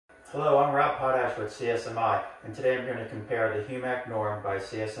Hello, I'm Rob Potash with CSMI, and today I'm going to compare the HUMAC NORM by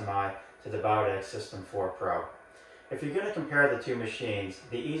CSMI to the Biodex System 4 Pro. If you're going to compare the two machines,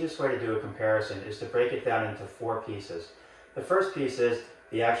 the easiest way to do a comparison is to break it down into four pieces. The first piece is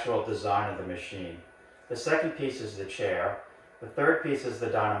the actual design of the machine. The second piece is the chair. The third piece is the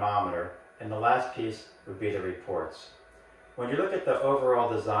dynamometer, and the last piece would be the reports. When you look at the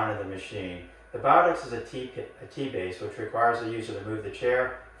overall design of the machine, the Biodex is a T-base, which requires the user to move the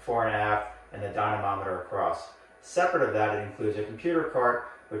chair fore and aft and the dynamometer across. Separate of that, it includes a computer cart,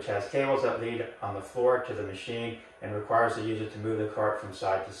 which has cables that lead on the floor to the machine and requires the user to move the cart from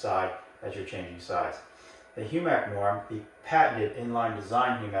side to side as you're changing sides. The HUMAC NORM, the patented inline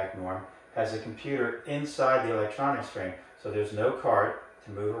design HUMAC NORM, has a computer inside the electronics frame, so there's no cart to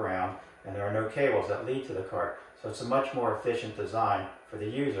move around and there are no cables that lead to the cart. So it's a much more efficient design for the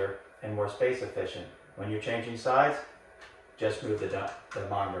user and more space efficient. When you're changing sides, just move the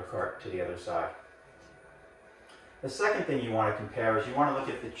monitor cart to the other side. The second thing you want to compare is you want to look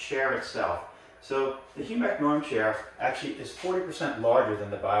at the chair itself. So the HUMAC NORM chair actually is 40% larger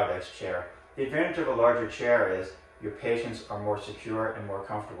than the Biodex chair. The advantage of a larger chair is your patients are more secure and more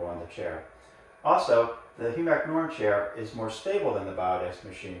comfortable in the chair. Also, the HUMAC NORM chair is more stable than the Biodex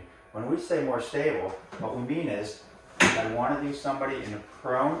machine. When we say more stable, what we mean is I want to do somebody in a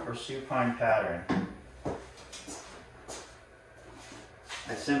prone or supine pattern.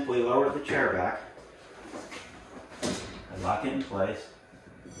 I simply lower the chair back, I lock it in place,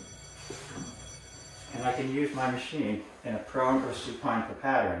 and I can use my machine in a prone or supine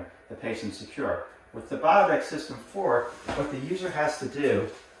pattern. The patient's secure. With the Biodex System 4, what the user has to do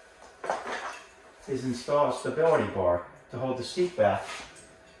is install a stability bar to hold the seat back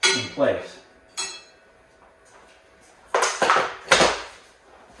in place.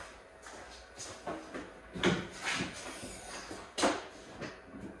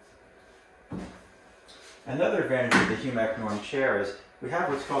 Another advantage of the HUMAC NORM chair is we have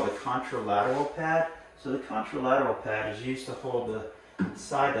what's called a contralateral pad. So the contralateral pad is used to hold the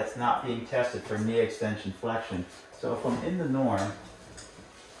side that's not being tested for knee extension flexion. So if I'm in the norm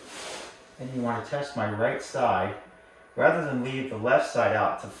and you want to test my right side, rather than leave the left side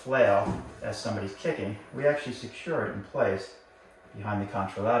out to flail as somebody's kicking, we actually secure it in place behind the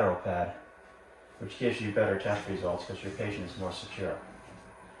contralateral pad, which gives you better test results because your patient is more secure.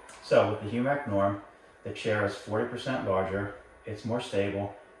 So with the HUMAC NORM, the chair is 40% larger, it's more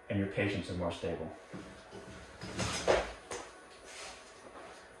stable, and your patients are more stable.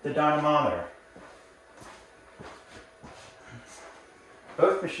 The dynamometer.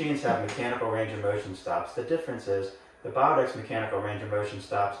 Both machines have mechanical range of motion stops. The difference is the Biodex mechanical range of motion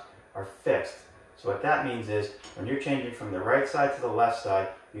stops are fixed. So what that means is when you're changing from the right side to the left side,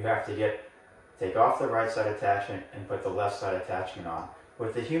 you have to take off the right side attachment and put the left side attachment on.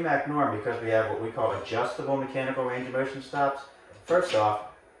 With the HUMAC NORM, because we have what we call adjustable mechanical range of motion stops, first off,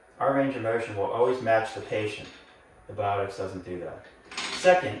 our range of motion will always match the patient. The Biodex doesn't do that.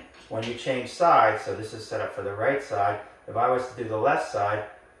 Second, when you change sides, so this is set up for the right side, if I was to do the left side,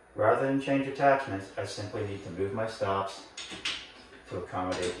 rather than change attachments, I simply need to move my stops to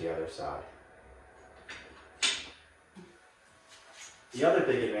accommodate the other side. The other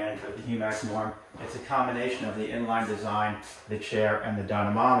big advantage of the HUMAC NORM, it's a combination of the inline design, the chair, and the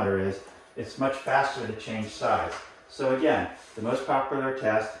dynamometer is it's much faster to change sides. So again, the most popular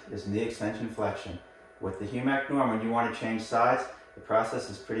test is knee extension flexion. With the HUMAC NORM, when you want to change sides, the process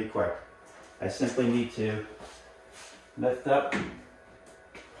is pretty quick. I simply need to lift up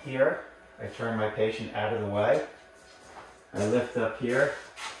here. I turn my patient out of the way. I lift up here,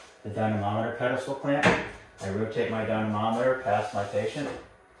 the dynamometer pedestal clamp. I rotate my dynamometer past my patient.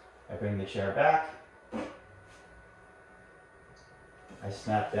 I bring the chair back. I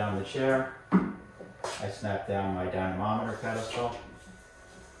snap down the chair. I snap down my dynamometer pedestal.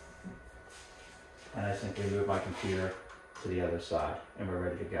 And I simply move my computer to the other side, and we're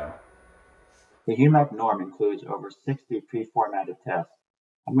ready to go. The HUMAC NORM includes over 60 pre-formatted tests.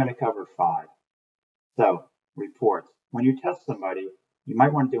 I'm going to cover 5. So, reports. When you test somebody, you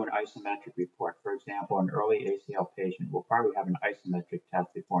might want to do an isometric report. For example, an early ACL patient will probably have an isometric test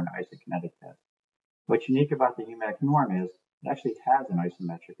before an isokinetic test. What's unique about the HUMAC NORM is it actually has an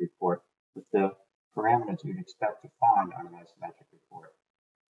isometric report with the parameters you'd expect to find on an isometric report.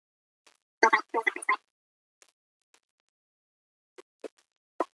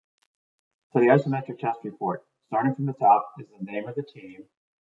 So the isometric test report, starting from the top, is the name of the team,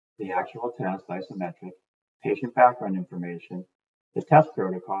 the actual test, isometric, patient background information, the test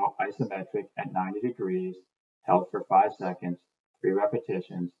protocol, isometric at 90 degrees, held for 5 seconds, 3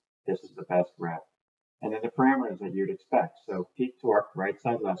 repetitions. This is the best rep. and then the parameters that you'd expect. So peak torque, right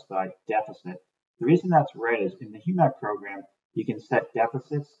side, left side, deficit. The reason that's red is in the HUMAC program, you can set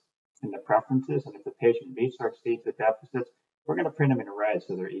deficits in the preferences, and if the patient meets or exceeds the deficits, we're going to print them in red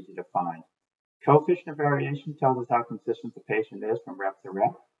so they're easy to find. Coefficient of variation tells us how consistent the patient is from rep to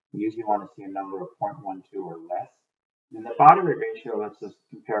rep. We usually want to see a number of 0.12 or less. And the body weight ratio lets us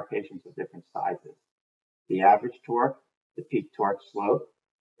compare patients of different sizes. The average torque, the peak torque slope,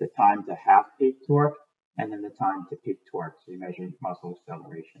 the time to half peak torque, and then the time to peak torque. So you measure muscle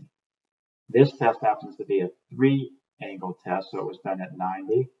acceleration. This test happens to be a 3-angle test, so it was done at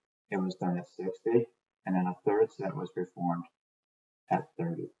 90, it was done at 60, and then a third set was performed at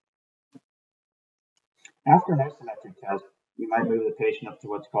 30. After an isometric test, you might move the patient up to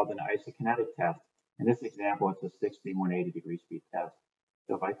what's called an isokinetic test. In this example, it's a 60 180-degree speed test.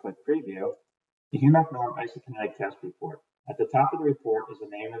 So if I click preview, the HUMAC NORM isokinetic test report. At the top of the report is the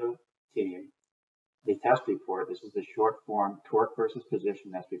name of the team, the test report. This is the short form torque versus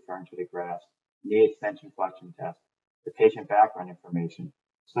position that's referring to the graphs, knee extension flexion test, the patient background information.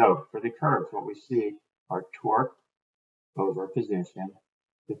 So for the curves, what we see are torque over position.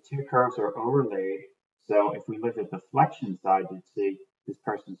 The two curves are overlaid. So if we look at the flexion side, you'd see this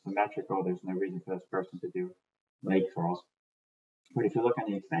person's symmetrical. There's no reason for this person to do leg curls. But if you look on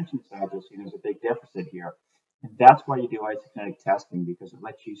the extension side, you'll see there's a big deficit here. And that's why you do isokinetic testing, because it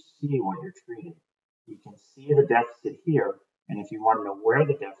lets you see what you're treating. You can see the deficit here, and if you want to know where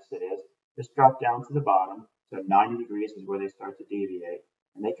the deficit is, just drop down to the bottom. So 90 degrees is where they start to deviate,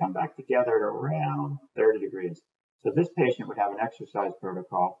 and they come back together at around 30 degrees. So this patient would have an exercise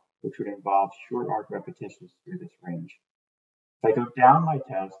protocol, which would involve short arc repetitions through this range. If I go down my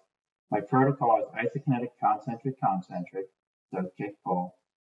test, my protocol is isokinetic, concentric, so kick pull.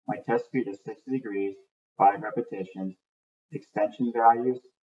 My test speed is 60 degrees, 5 repetitions, extension values,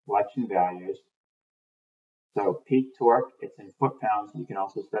 flexion values. So peak torque, it's in foot-pounds. You can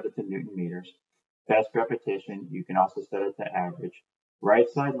also set it to Newton meters. Best repetition, you can also set it to average. Right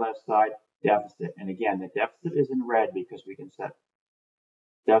side, left side, deficit. And again, the deficit is in red because we can set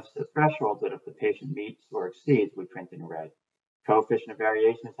deficit thresholds that if the patient meets or exceeds, we print in red. Coefficient of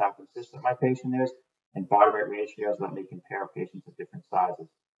variation is how consistent my patient is, and body weight ratios let me compare patients of different sizes.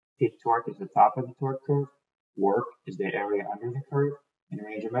 Peak torque is the top of the torque curve. Work is the area under the curve. And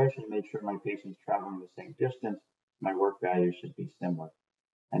range of motion, make sure my patient's traveling the same distance. My work values should be similar.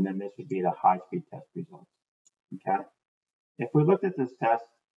 And then this would be the high-speed test results. Okay. If we looked at this test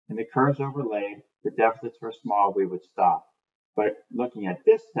and the curves overlaid, the deficits were small, we would stop. But looking at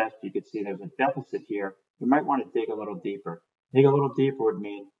this test, you could see there's a deficit here. We might want to dig a little deeper. Dig a little deeper would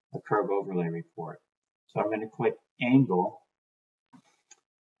mean a curve overlay report. So I'm going to click angle.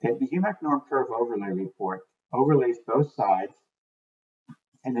 Okay, the HUMAC NORM curve overlay report overlays both sides,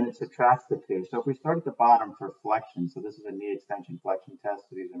 and then it subtracts the two. So if we start at the bottom for flexion, so this is a knee extension flexion test,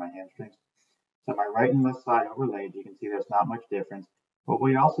 so these are my hamstrings. So my right and left side overlaid, you can see there's not much difference. What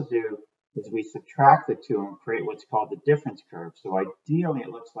we also do is we subtract the two and create what's called the difference curve. So ideally it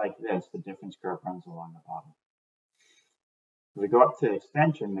looks like this, the difference curve runs along the bottom. If we go up to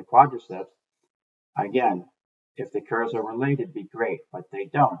extension, the quadriceps, again, if the curves are related, it'd be great, but they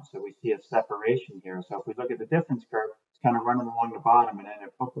don't. So we see a separation here. So if we look at the difference curve, it's kind of running along the bottom, and then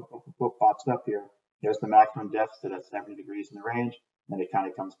it pops up here. There's the maximum deficit at 70 degrees in the range, and then it kind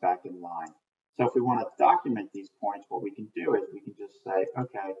of comes back in line. So if we want to document these points, what we can do is we can just say,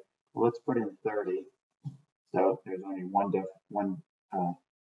 okay, well, let's put in 30. So there's only one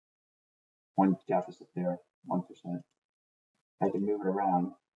deficit there, 1%. I can move it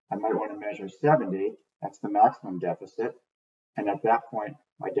around. I might want to measure 70. That's the maximum deficit. And at that point,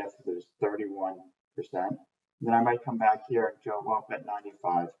 my deficit is 31%. Then I might come back here and go up at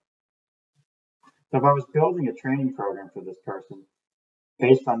 95. So if I was building a training program for this person,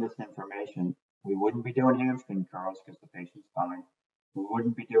 based on this information, we wouldn't be doing hamstring curls because the patient's fine. We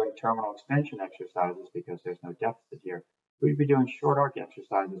wouldn't be doing terminal extension exercises because there's no deficit here. We'd be doing short arc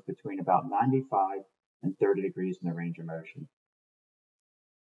exercises between about 95 and 30 degrees in the range of motion.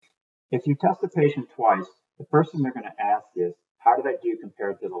 If you test a patient twice, the first thing they're going to ask is, how did I do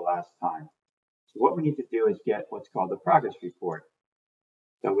compared to the last time? So what we need to do is get what's called the progress report.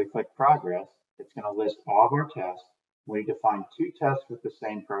 So we click progress. It's going to list all of our tests. We need to find 2 tests with the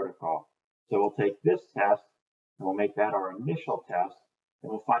same protocol. So we'll take this test and we'll make that our initial test.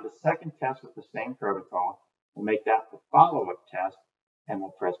 And we'll find a second test with the same protocol. We'll make that the follow-up test and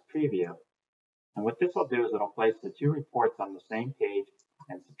we'll press preview. And what this will do is it'll place the 2 reports on the same page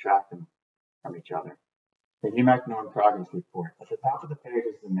and subtract them from each other. The HUMAC NORM progress report. At the top of the page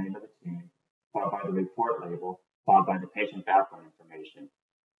is the name of the team, followed by the report label, followed by the patient background information.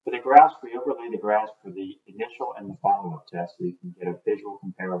 For the graphs, we overlay the graphs for the initial and the follow-up test so you can get a visual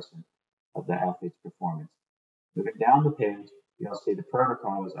comparison of the athlete's performance. Moving down the page, you'll see the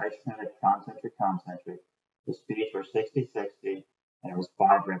protocol was isometric, concentric. The speeds were 60-60, and it was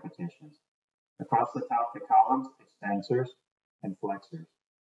 5 repetitions. Across the top of the columns, extensors and flexors.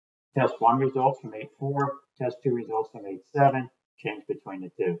 Test 1 results from 8.4, test 2 results from 8.7, change between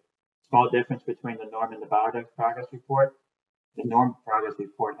the two. Small difference between the norm and the Biodex progress report. The norm progress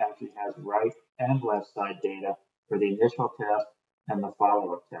report actually has right and left side data for the initial test and the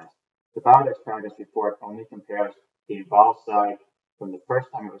follow-up test. The Biodex progress report only compares the involved side from the first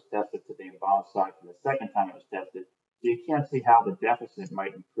time it was tested to the involved side from the second time it was tested, so you can't see how the deficit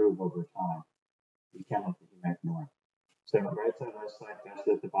might improve over time. You can with the HUMAC norm. So right side, left side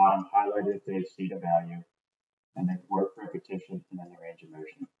tested at the bottom, highlighted if they exceed a value, and then work repetition, and then the range of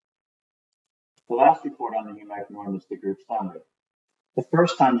motion. The last report on the HUMAC norm is the group summary. The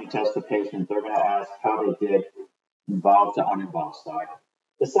first time you test the patient, they're going to ask how they did involved to uninvolved side.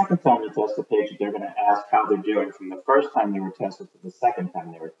 The second time you test the patient, they're going to ask how they're doing from the first time they were tested to the second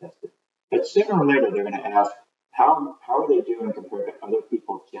time they were tested. But sooner or later, they're going to ask how are they doing compared to other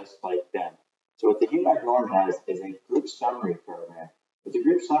people just like them. So what the HUMAC norm has is a group summary program. What the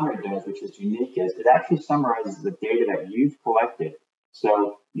group summary does, which is unique, is it actually summarizes the data that you've collected.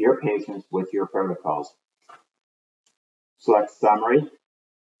 So your patients with your protocols. Select summary,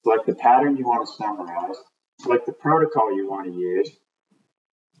 select the pattern you want to summarize, select the protocol you want to use,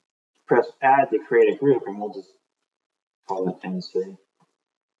 press add to create a group, and we'll just call it NC.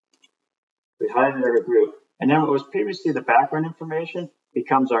 We highlighted our group, and then what was previously the background information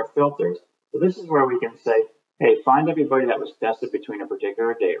becomes our filters. So this is where we can say, hey, find everybody that was tested between a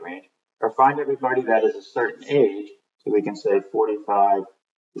particular date range, or find everybody that is a certain age, so we can say 45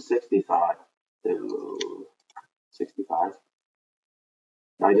 to 65 to 65.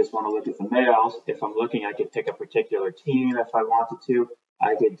 I just want to look at the males. If I'm looking, I could pick a particular team if I wanted to.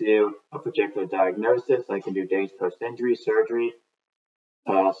 I could do a particular diagnosis. I can do days post-injury, surgery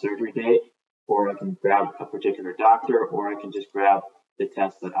date, or I can grab a particular doctor, or I can just grab the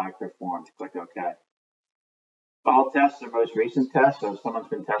test that I performed. Click OK. All tests are most recent tests. So if someone's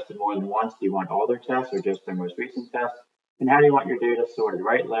been tested more than once, do you want all their tests or just their most recent tests? And how do you want your data sorted?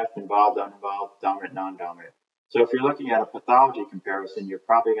 Right, left, involved, uninvolved, dominant, non-dominant. So if you're looking at a pathology comparison, you're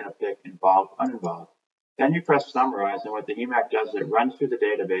probably going to pick involved, uninvolved. Then you press summarize, and what the HUMAC does is it runs through the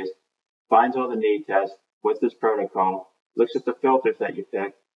database, finds all the need tests with this protocol, looks at the filters that you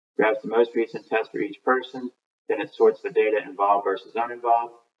picked, grabs the most recent test for each person, then it sorts the data involved versus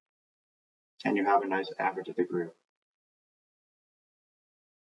uninvolved, and you have a nice average of the group.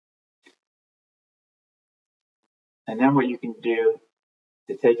 And then what you can do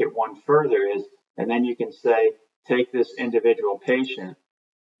to take it one further is, and then you can say, take this individual patient,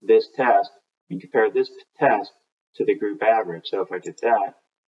 this test, and compare this test to the group average. So if I did that,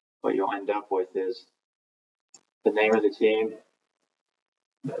 what you'll end up with is the name of the team,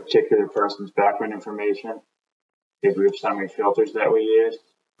 the particular person's background information, the group summary filters that we used,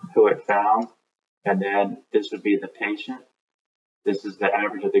 who it found, and then this would be the patient. This is the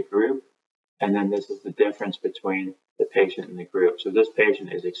average of the group, and then this is the difference between the patient and the group. So this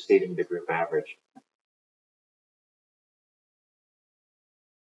patient is exceeding the group average.